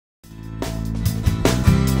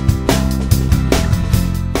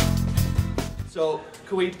So,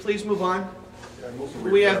 could we please move on?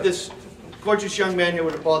 We have this gorgeous young man here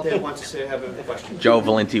with a bald head who wants to say, have a question. Joe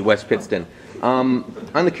Valenti, West Pittston. On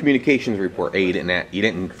the communications report, you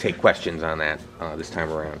didn't take questions on that this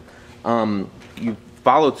time around. You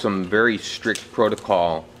followed some very strict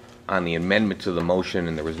protocol on the amendment to the motion,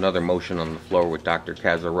 and there was another motion on the floor with Dr.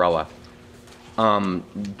 Cazzarella.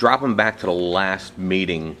 Dropping back to the last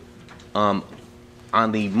meeting,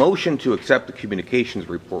 on the motion to accept the communications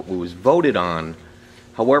report, it was voted on.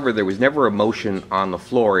 However, there was never a motion on the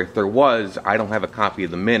floor. If there was, I don't have a copy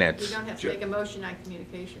of the minutes. You don't have to make a motion on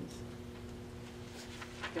communications.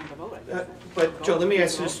 But Joe, let me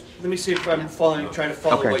ask this. Let me see if I'm trying to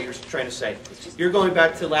follow Okay. what you're trying to say. You're going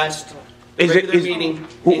back to last Is it- regular meeting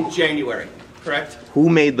in January, correct? Who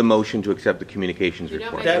made the motion to accept the communications You don't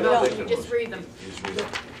report? make a That- motion, you just read them.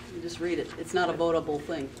 You just read it. It's not a votable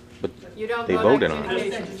thing. But You don't they vote on voted on it.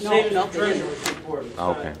 communications. No, no, they didn't.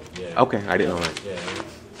 Okay. Okay, I didn't know that.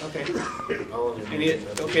 Okay.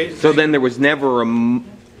 Okay. So then there was never a.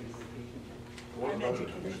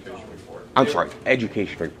 I'm sorry,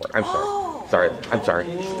 education report. I'm sorry. Sorry, I'm sorry.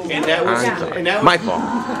 And that was, I'm sorry. and that was, My fault.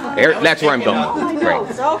 That's where I'm going. Right.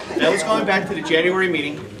 that was going back to the January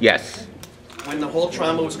meeting Yes. when the whole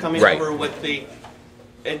trauma was coming Right. over with the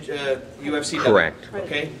UFCW. Correct.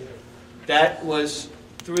 Okay. That was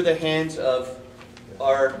through the hands of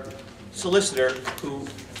our solicitor, who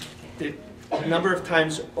did a number of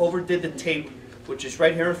times overdid the tape, which is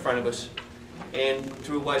right here in front of us, and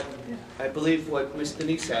through what I believe what Ms.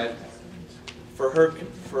 Denise had for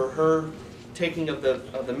her taking of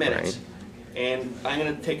the minutes. And I'm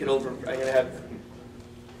going to take it over. I'm going to have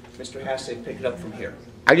Mr. Hasse pick it up from here.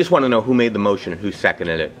 I just want to know who made the motion and who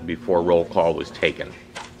seconded it before roll call was taken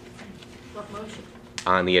What motion?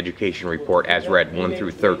 on the education report as read 1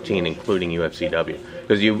 through 13, including UFCW.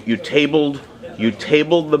 Because you tabled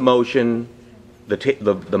the motion,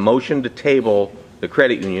 the motion to table the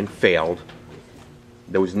credit union failed.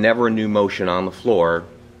 There was never a new motion on the floor,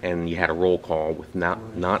 and you had a roll call with not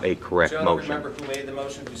a correct Joe, I don't motion. remember who made the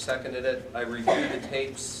motion, who seconded it. I reviewed the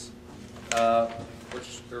tapes,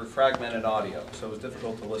 which were fragmented audio, so it was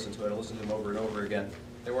difficult to listen to. I listened to them over and over again.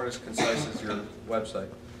 They weren't as concise as your website.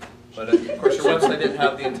 But of course, your website didn't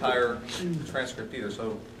have the entire transcript either.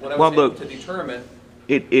 So what I was able to determine,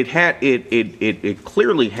 It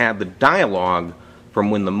clearly had the dialogue from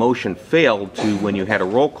when the motion failed to when you had a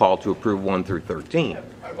roll call to approve 1 through 13.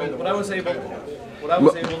 what I was able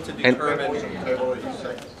to determine.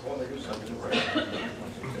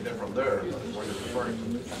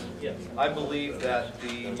 I believe that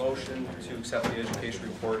the motion to accept the education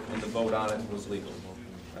report and the vote on it was legal.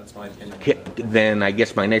 That's my opinion. Then I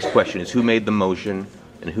guess my next question is who made the motion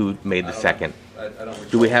and who made the second? I don't recall.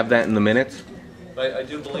 Do we have that in the minutes? But I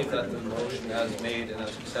do believe that the motion as made and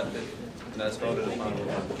as accepted and as voted upon.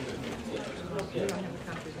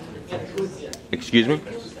 Excuse me?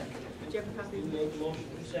 Did you have a copy?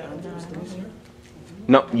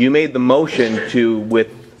 No, you made the motion with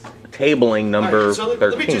tabling number All right, so let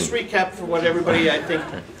 13. me just recap for what everybody, I think.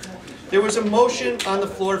 There was a motion on the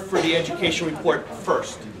floor for the education report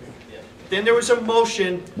first. Then there was a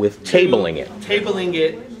motion With to tabling it. Tabling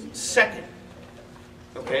it second.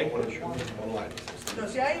 Okay? No,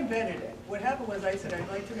 see, I embedded it. What happened was I said I'd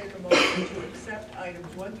like to make a motion to accept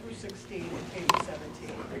items 1 through 16 and table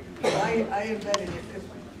 17. I embedded it,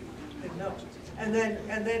 didn't know. And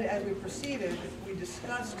then as we proceeded, we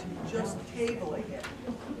discussed just tabling it.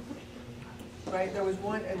 Right, there was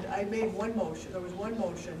one, and I made one motion, there was one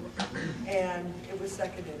motion, and it was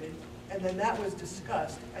seconded, and then that was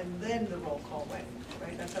discussed, and then the roll call went,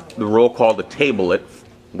 right? That's how it The was. roll call to table it,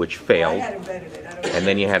 which I failed, had embedded it. I don't know and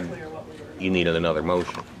then you if had, it's clear what we were. you needed another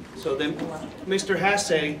motion. So then Mr.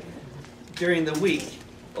 Hasse, during the week,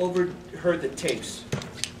 overheard the tapes.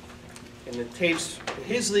 And the tapes,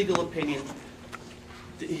 his legal opinion,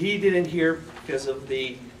 he didn't hear because of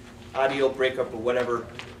the audio breakup or whatever,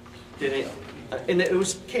 didn't, and it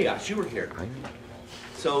was chaos, you were here.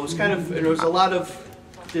 So it was kind of, and there was a lot of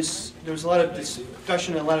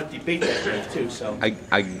discussion and a lot of debate that day too, so.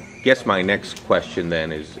 I guess my next question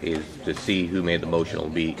then is to see who made the motion. It'll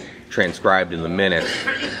be transcribed in the minutes,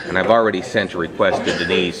 and I've already sent a request to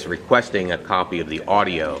Denise requesting a copy of the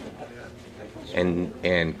audio.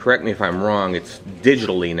 And correct me if I'm wrong, it's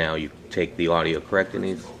digitally now you take the audio, correct,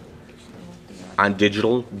 Denise? On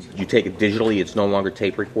digital, you take it digitally, it's no longer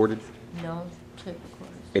tape recorded? No tape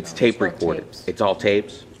recorders. It's No, tape all recorded. tapes. It's all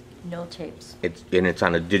tapes? No tapes. It's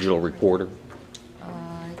on a digital recorder?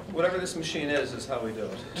 Whatever this machine is how we do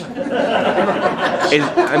it.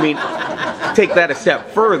 Take that a step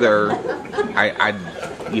further.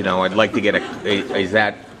 I'd like to get is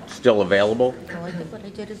that still available? No, I think what they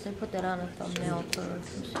did is they put that on a thumbnail for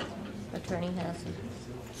Attorney Hassett.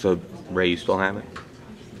 So, Ray, you still have it?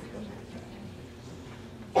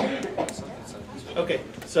 Okay,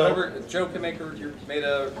 so, However, Joe can you made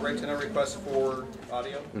a right-to-know request for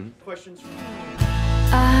audio? questions?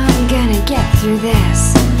 I'm gonna get through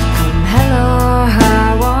this.